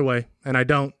it another way, and I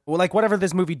don't. Well, like whatever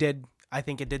this movie did, I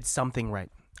think it did something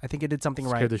right. I think it did something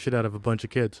right. Scared the shit out of a bunch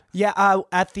of kids. Yeah,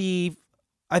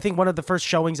 I think one of the first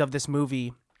showings of this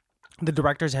movie, the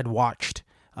directors had watched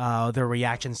their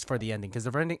reactions for the ending, because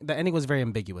the ending was very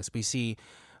ambiguous. We see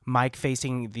Mike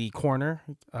facing the corner,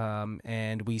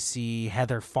 and we see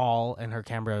Heather fall, and her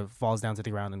camera falls down to the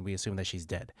ground, and we assume that she's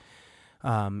dead.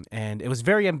 And it was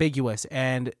very ambiguous,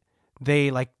 and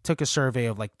they like took a survey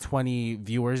of like 20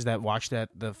 viewers that watched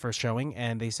the first showing,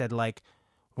 and they said like,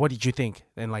 what did you think?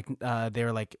 And like they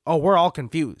were like, oh, we're all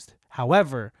confused.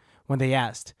 However, when they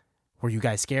asked, were you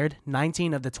guys scared?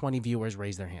 19 of the 20 viewers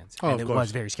raised their hands. Oh, and of it course.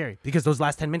 was very scary because those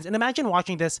last 10 minutes. And imagine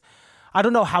watching this. I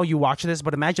don't know how you watch this,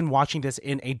 but imagine watching this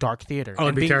in a dark theater. Oh,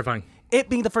 it'd be terrifying. It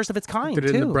being the first of its kind, Did it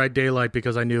too. in the bright daylight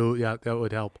because I knew, that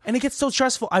would help. And it gets so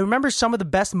stressful. I remember some of the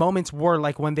best moments were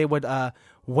like when they would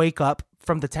wake up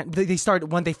from the tent.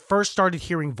 When they first started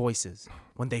hearing voices.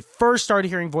 When they first started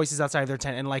hearing voices outside of their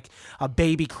tent, and like a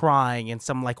baby crying and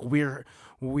some like weird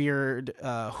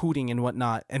hooting and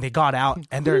whatnot, and they got out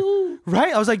and they're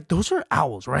right. I was like, those are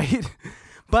owls, right?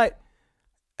 But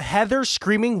Heather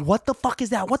screaming, "What the fuck is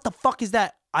that? What the fuck is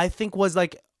that?" I think was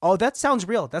like, oh, that sounds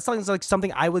real. That sounds like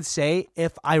something I would say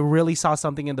if I really saw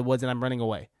something in the woods and I'm running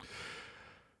away.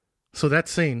 So that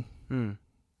scene,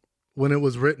 when it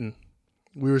was written,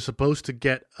 we were supposed to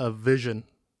get a vision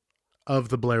of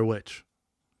the Blair Witch.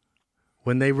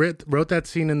 When they wrote that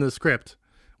scene in the script,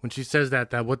 when she says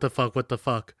that what the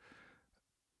fuck,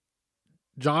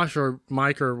 Josh or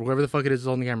Mike or whoever the fuck it is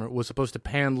on the camera was supposed to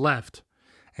pan left,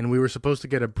 and we were supposed to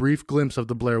get a brief glimpse of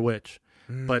the Blair Witch.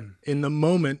 But in the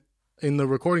moment, in the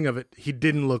recording of it, he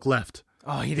didn't look left.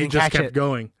 Oh, he didn't He just catch kept it.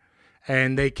 going.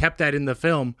 And they kept that in the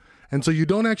film. And so you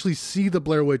don't actually see the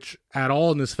Blair Witch at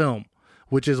all in this film,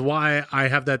 which is why I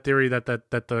have that theory that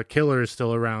the killer is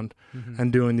still around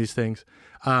and doing these things.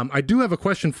 I do have a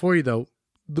question for you, though.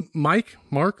 Mike,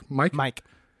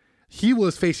 he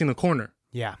was facing the corner.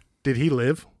 Yeah. Did he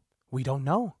live? We don't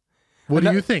know. What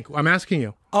do you think? I'm asking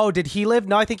you. Oh, did he live?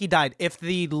 No, I think he died. If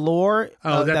the lore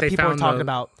that that they people are found talking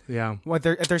about, Yeah.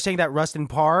 if they're saying that Rustin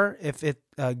Parr, if it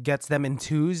gets them in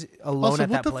twos alone Also, at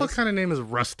what that the place, fuck kind of name is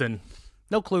Rustin?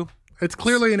 no clue. It's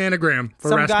clearly an anagram for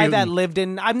Some Rasputin. guy that lived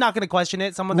in. I'm not going to question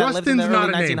it. Someone that lived in Rustin's the not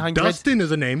early a name. 1900s. Dustin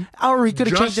is a name. Or he could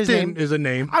have changed his Justin name. is a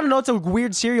name. I don't know. It's a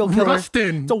weird serial killer.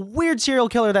 Rustin. It's a weird serial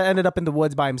killer that ended up in the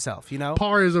woods by himself. You know.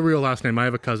 Parr is a real last name. I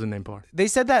have a cousin named Parr. They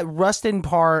said that Rustin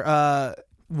Parr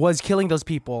was killing those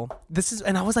people.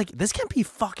 And I was like, this can't be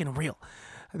fucking real.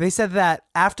 They said that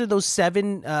after those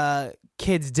 7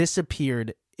 kids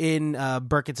disappeared in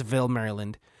Burkittsville,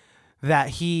 Maryland, that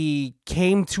he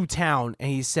came to town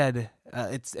and he said,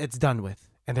 it's done with.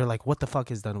 And they're like, what the fuck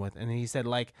is done with? And he said,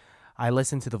 like, I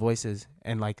listened to the voices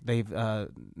and like they've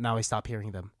now I stopped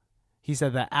hearing them. He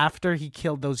said that after he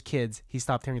killed those kids, he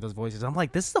stopped hearing those voices. I'm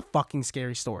like, this is a fucking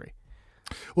scary story.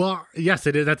 Well, yes,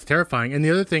 it is. That's terrifying. And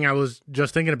the other thing I was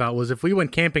just thinking about was if we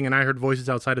went camping and I heard voices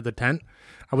outside of the tent,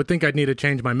 I would think I'd need to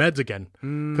change my meds again.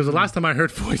 Because the last time I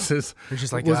heard voices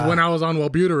just like, was when I was on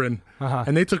Wellbutrin.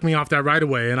 And they took me off that right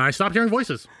away, and I stopped hearing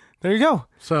voices. There you go.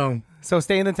 So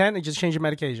stay in the tent and just change your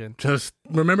medication. just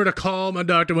remember to call my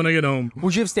doctor when I get home.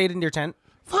 Would you have stayed in your tent?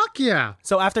 Fuck yeah.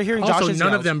 So after hearing Also, Josh's none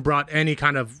yells, of them brought any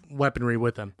kind of weaponry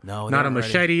with them. No, not they a weren't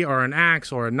machete or an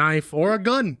axe or a knife or a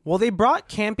gun. Well, they brought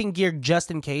camping gear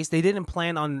just in case. They didn't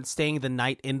plan on staying the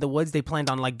night in the woods. They planned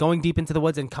on like going deep into the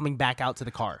woods and coming back out to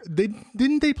the car.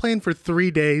 Didn't they plan for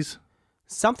 3 days?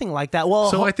 Something like that. Well,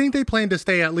 So I think they planned to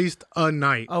stay at least a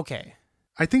night. okay.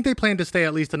 I think they planned to stay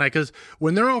at least a night because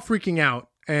when they're all freaking out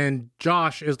And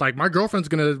Josh is like, my girlfriend's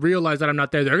going to realize that I'm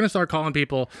not there. They're going to start calling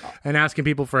people and asking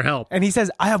people for help. And he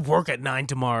says, I have work at 9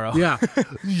 tomorrow. Yeah.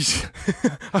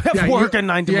 I have work at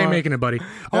 9 tomorrow. You ain't making it, buddy.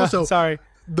 Also, sorry.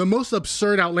 The most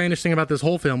absurd, outlandish thing about this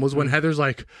whole film was when Heather's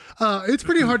like, it's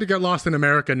pretty hard to get lost in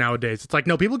America nowadays. It's like,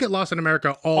 no, people get lost in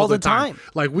America all the time.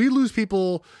 Like, we lose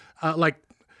people.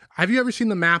 Have you ever seen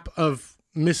the map of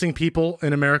missing people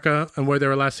in America and where they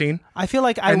were last seen? I feel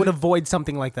like I would avoid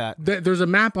something like that. There's a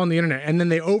map on the internet, and then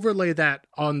they overlay that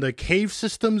on the cave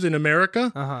systems in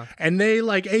America, and they,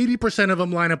 like, 80% of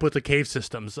them line up with the cave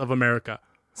systems of America.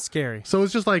 Scary. So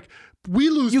it's just like, we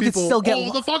lose people still get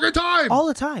all the fucking time. All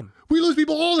the time. We lose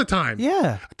people all the time.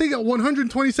 Yeah. They got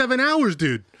 127 hours,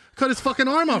 dude. Cut his fucking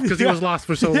arm off because he was lost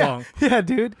for so long. Yeah,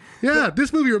 dude. Yeah,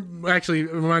 this movie actually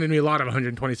reminded me a lot of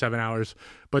 127 hours,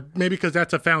 but maybe because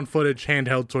that's a found footage,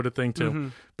 handheld sort of thing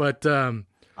too. But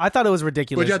I thought it was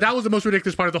ridiculous. But yeah, that was the most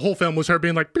ridiculous part of the whole film, was her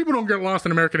being like, people don't get lost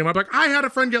in America anymore. I'm like, I had a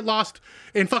friend get lost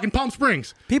in fucking Palm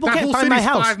Springs. People that can't whole find my city's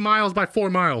house. 5 miles by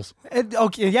 4 miles.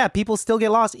 Okay, yeah, people still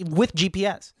get lost with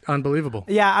GPS. Unbelievable.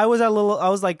 Yeah, I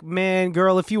was like, man,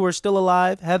 girl, if you were still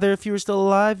alive, Heather, if you were still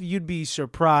alive, you'd be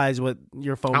surprised what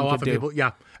your phone How could often do. people,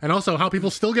 yeah. And also how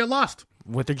people still get lost.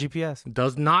 With their GPS.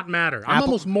 Does not matter. I'm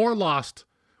almost more lost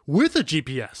with a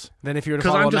GPS Then if you were to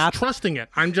because follow I'm a just map. trusting it.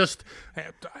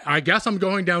 I guess I'm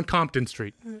going down Compton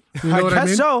Street. You know I what I guess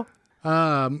mean?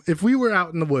 so. If we were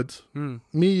out in the woods,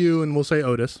 me, you, and we'll say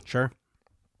Otis, Sure.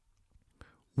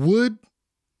 would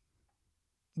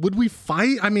we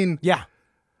fight? I mean, Yeah.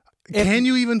 can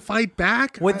you even fight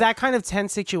back? With that kind of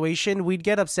tense situation, we'd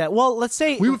get upset. Well, let's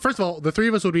say We would, first of all, the three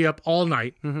of us would be up all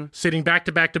night, sitting back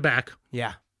to back to back,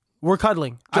 yeah, we're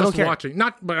cuddling. just I don't care. watching.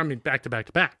 But I mean, back to back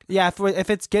to back. Yeah, if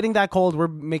it's getting that cold, we're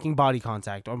making body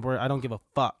contact. I don't give a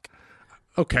fuck.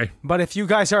 Okay, But if you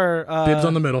guys are dibs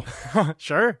on the middle.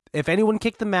 sure. If anyone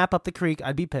kicked the map up the creek,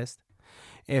 I'd be pissed.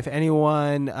 If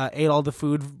anyone ate all the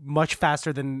food much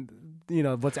faster than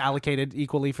what's allocated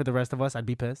equally for the rest of us, I'd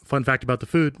be pissed. Fun fact about the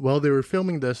food: while they were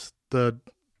filming this, the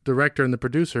director and the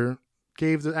producer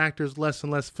gave the actors less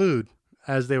and less food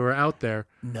as they were out there.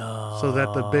 No. So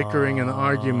that the bickering and the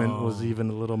argument was even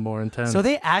a little more intense. So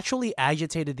they actually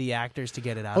agitated the actors to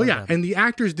get it out. Oh of yeah, them. and the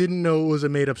actors didn't know it was a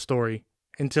made-up story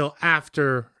until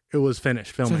after it was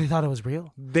finished filming. So they thought it was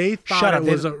real. They thought Shut up,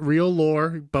 it was a real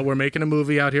lore, but we're making a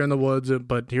movie out here in the woods,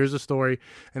 but here's the story.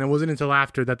 And it wasn't until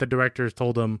after that the directors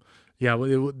told them, yeah,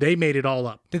 they made it all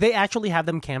up. Did they actually have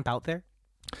them camp out there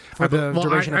for the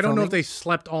duration of I don't know filming? if they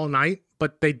slept all night,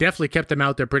 but they definitely kept them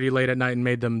out there pretty late at night and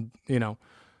made them,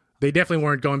 they definitely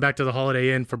weren't going back to the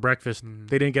Holiday Inn for breakfast.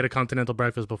 They didn't get a continental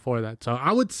breakfast before that. So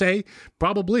I would say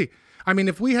probably. I mean,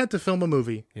 if we had to film a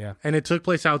movie and it took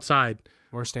place outside,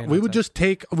 We're staying we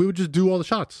outside. would just do all the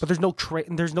shots. But there's no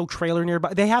trailer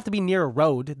nearby. They have to be near a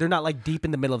road. They're not like deep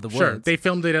in the middle of the Sure, woods. they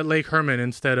filmed it at Lake Herman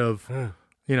instead of,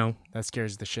 That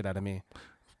scares the shit out of me.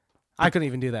 I couldn't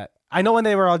even do that. I know when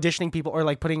they were auditioning people or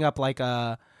like putting up like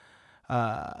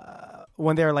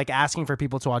when they were like asking for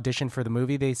people to audition for the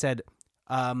movie, they said,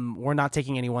 we're not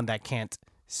taking anyone that can't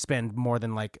spend more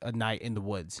than like a night in the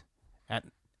woods.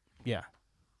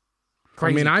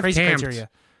 Crazy, I've crazy camped. criteria.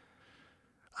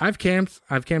 I've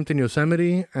camped in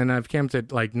Yosemite, and I've camped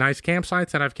at like nice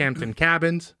campsites, and I've camped in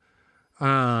cabins,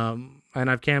 and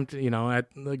I've camped, at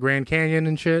the Grand Canyon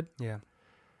and shit. Yeah.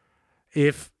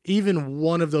 If even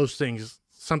one of those things,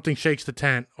 something shakes the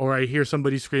tent, or I hear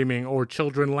somebody screaming, or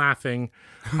children laughing,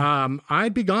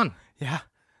 I'd be gone. Yeah.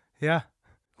 Yeah.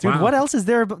 Dude, Wow. what else is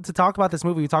there to talk about this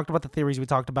movie? We talked about the theories. We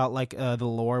talked about like the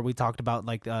lore. We talked about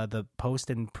like the post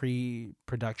and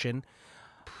pre-production.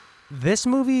 This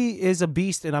movie is a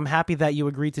beast, and I'm happy that you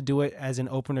agreed to do it as an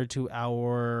opener to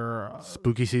our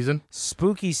Spooky season.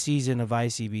 spooky season of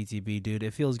ICBTB, dude.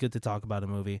 It feels good to talk about a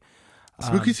movie.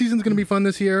 Spooky season's gonna be fun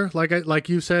this year. Like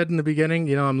you said in the beginning,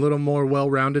 I'm a little more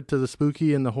well-rounded to the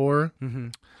spooky and the horror.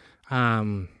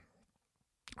 I'm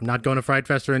not going to Fright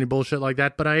Fest or any bullshit like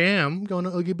that, but I am going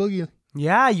to Oogie Boogie.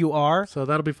 Yeah, you are. So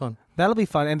that'll be fun. That'll be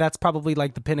fun, and that's probably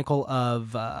like the pinnacle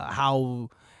of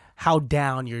how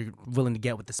down you're willing to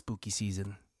get with the spooky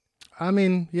season. I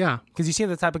mean, yeah. Because you seem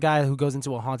the type of guy who goes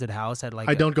into a haunted house at like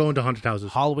I don't go into haunted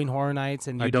houses. Halloween Horror Nights,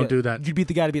 and I don't do that. You'd be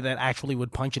the guy that actually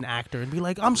would punch an actor and be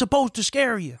like, "I'm supposed to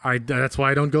scare you." That's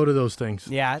why I don't go to those things.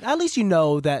 Yeah, at least you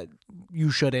know that you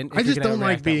shouldn't. I just don't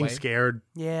like being scared.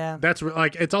 Yeah, That's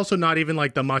like, it's also not even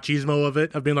like the machismo of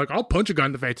it, of being like, I'll punch a guy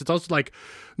in the face. It's also like,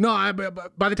 no,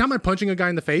 by the time I'm punching a guy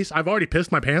in the face, I've already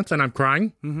pissed my pants and I'm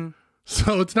crying.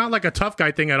 So it's not like a tough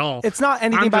guy thing at all. It's not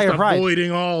anything I'm by just your pride.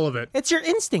 avoiding all of it. It's your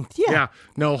instinct. Yeah. Yeah.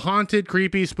 No haunted,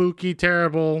 creepy, spooky,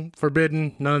 terrible,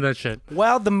 forbidden, none of that shit.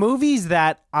 Well, the movies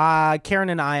that Karen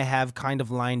and I have kind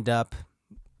of lined up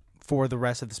for the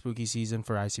rest of the spooky season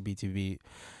for ICBTV,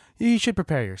 you should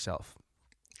prepare yourself.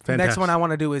 Fantastic. The next one I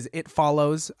want to do is It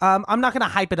Follows. I'm not going to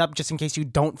hype it up just in case you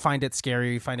don't find it scary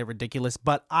or you find it ridiculous,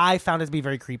 but I found it to be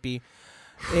very creepy.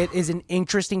 It is an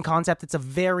interesting concept. It's a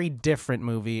very different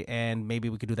movie, and maybe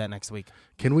we could do that next week.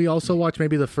 Can we also watch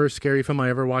maybe the first scary film I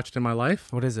ever watched in my life?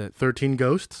 What is it? 13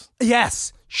 Ghosts?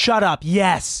 Yes. Shut up.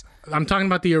 Yes. I'm talking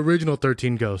about the original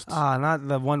 13 Ghosts. Not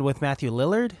the one with Matthew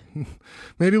Lillard.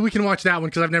 Maybe we can watch that one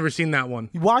because I've never seen that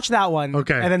one. Watch that one.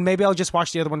 Okay. And then maybe I'll just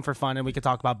watch the other one for fun, and we can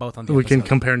talk about both on the We episode. can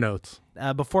compare notes.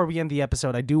 Before we end the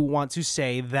episode, I do want to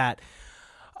say that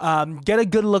get a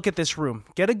good look at this room.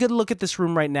 Get a good look at this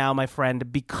room right now, my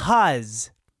friend,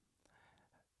 because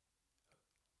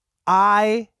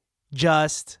I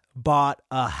just bought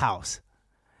a house.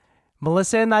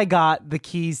 Melissa and I got the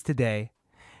keys today,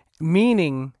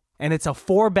 meaning, and it's a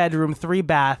 4-bedroom,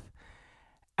 3-bath,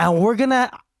 and we're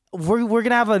gonna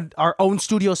have our own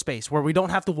studio space where we don't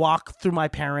have to walk through my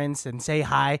parents and say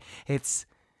hi.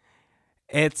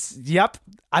 Yep.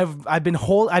 I've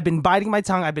been biting my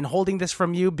tongue. I've been holding this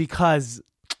from you because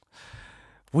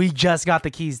we just got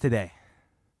the keys today.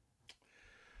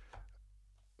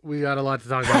 We got a lot to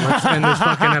talk about. Let's end this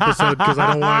fucking episode because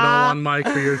I don't want it all on mic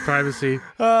for your privacy.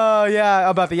 Oh, yeah,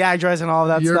 about the address and all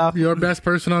that stuff. Your best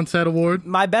person on set award?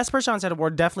 My best person on set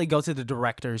award definitely goes to the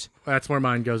directors. That's where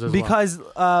mine goes as because,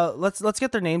 let's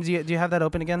get their names. Do you have that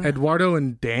open again? Eduardo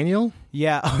and Daniel?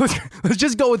 Yeah. Let's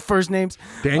just go with first names.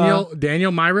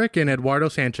 Daniel Myrick and Eduardo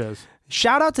Sanchez.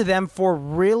 Shout out to them for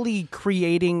really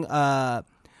creating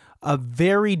a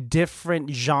very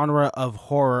different genre of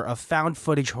horror, of found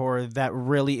footage horror that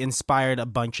really inspired a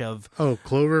bunch of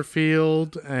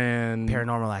Cloverfield and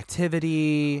Paranormal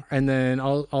Activity, and then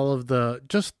all of the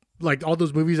just like all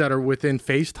those movies that are within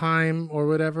FaceTime or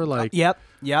whatever. Like, yep.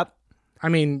 I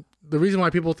mean, the reason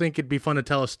why people think it'd be fun to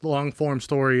tell a long form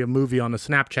story, a movie on a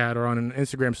Snapchat or on an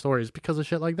Instagram story is because of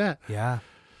shit like that. Yeah,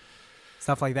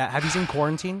 stuff like that. Have you seen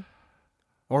Quarantine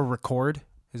or Record?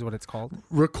 Is what it's called.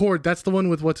 Record. That's the one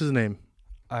with what's his name?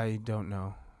 I don't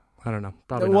know. I don't know.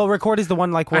 Probably Well, not. Record is the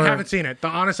one like where I haven't seen it.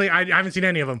 Honestly, I haven't seen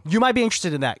any of them. You might be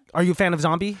interested in that. Are you a fan of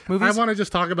zombie movies? I want to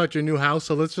just talk about your new house,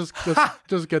 so let's just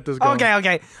get this going.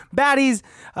 Okay. Baddies.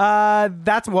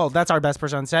 That's our best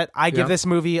person on set. I give this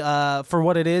movie for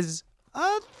what it is,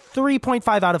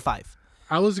 3.5 out of 5.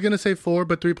 I was gonna say 4,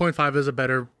 but 3.5 is a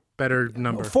better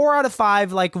number. 4 out of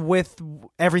 5, like with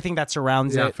everything that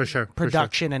surrounds it. Yeah, for sure.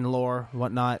 Production and lore,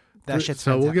 whatnot. That shit's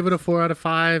so fantastic. we'll give it a 4 out of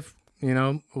 5. You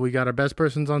know, we got our best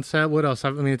persons on set. What else?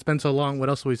 I mean, it's been so long. What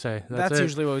else do we say? That's it.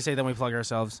 usually what we say. Then we plug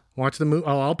ourselves. Watch the movie.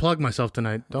 Oh, I'll plug myself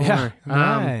tonight. Don't worry.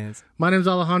 Nice. My name's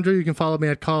Alejandro. You can follow me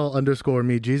at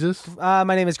call_me_Jesus.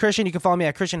 My name is Christian. You can follow me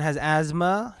at Christian Has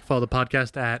Asthma. Follow the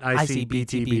podcast at ICBTB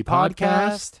ICBTB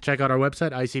Podcast. Check out our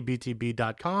website,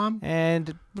 icbtb.com.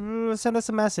 And send us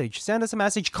a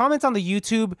message. Comment on the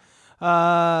YouTube.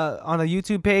 On the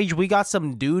YouTube page, we got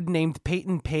some dude named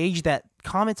Peyton Page that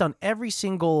comments on every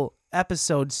single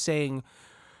episode saying,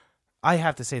 I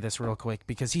have to say this real quick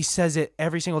because he says it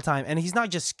every single time, and he's not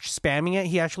just spamming it,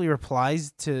 he actually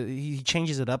replies he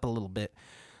changes it up a little bit.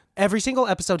 Every single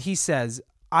episode he says,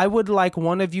 I would like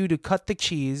one of you to cut the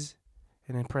cheese,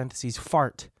 and in parentheses,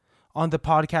 fart, on the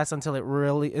podcast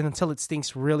until it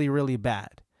stinks really, really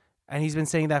bad. And he's been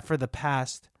saying that for the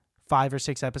past 5 or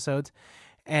 6 episodes.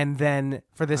 And then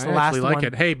for this last one, I like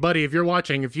it. Hey, buddy, if you're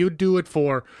watching, if you do it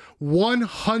for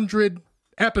 100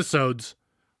 episodes,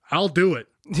 I'll do it.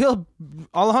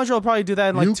 Alejandro will probably do that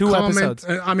in like 2 episodes.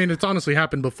 I mean, it's honestly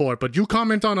happened before, but you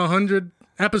comment on 100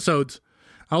 episodes,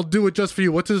 I'll do it just for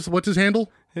you. What's his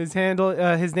handle? His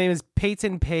name is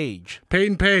Peyton Page.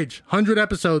 Peyton Page, 100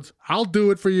 episodes. I'll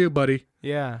do it for you, buddy.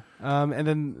 Yeah. And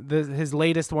then his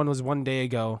latest one was 1 day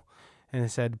ago. And it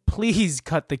said, please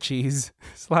cut the cheese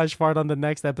 /fart on the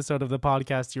next episode of the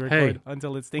podcast you record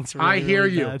until it stinks really, I hear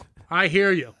really you. bad. I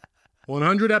hear you.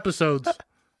 100 episodes.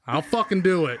 I'll fucking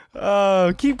do it.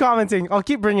 Keep commenting. I'll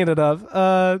keep bringing it up.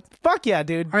 Fuck yeah,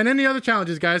 dude. And any other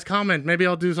challenges, guys, comment. Maybe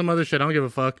I'll do some other shit. I don't give a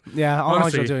fuck. Yeah, I'll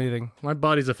do anything. My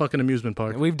body's a fucking amusement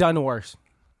park. We've done worse.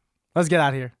 Let's get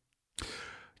out of here.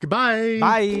 Goodbye.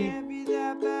 Bye.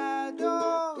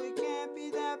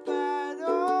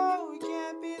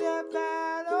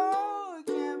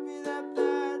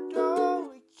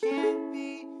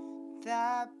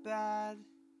 Bad.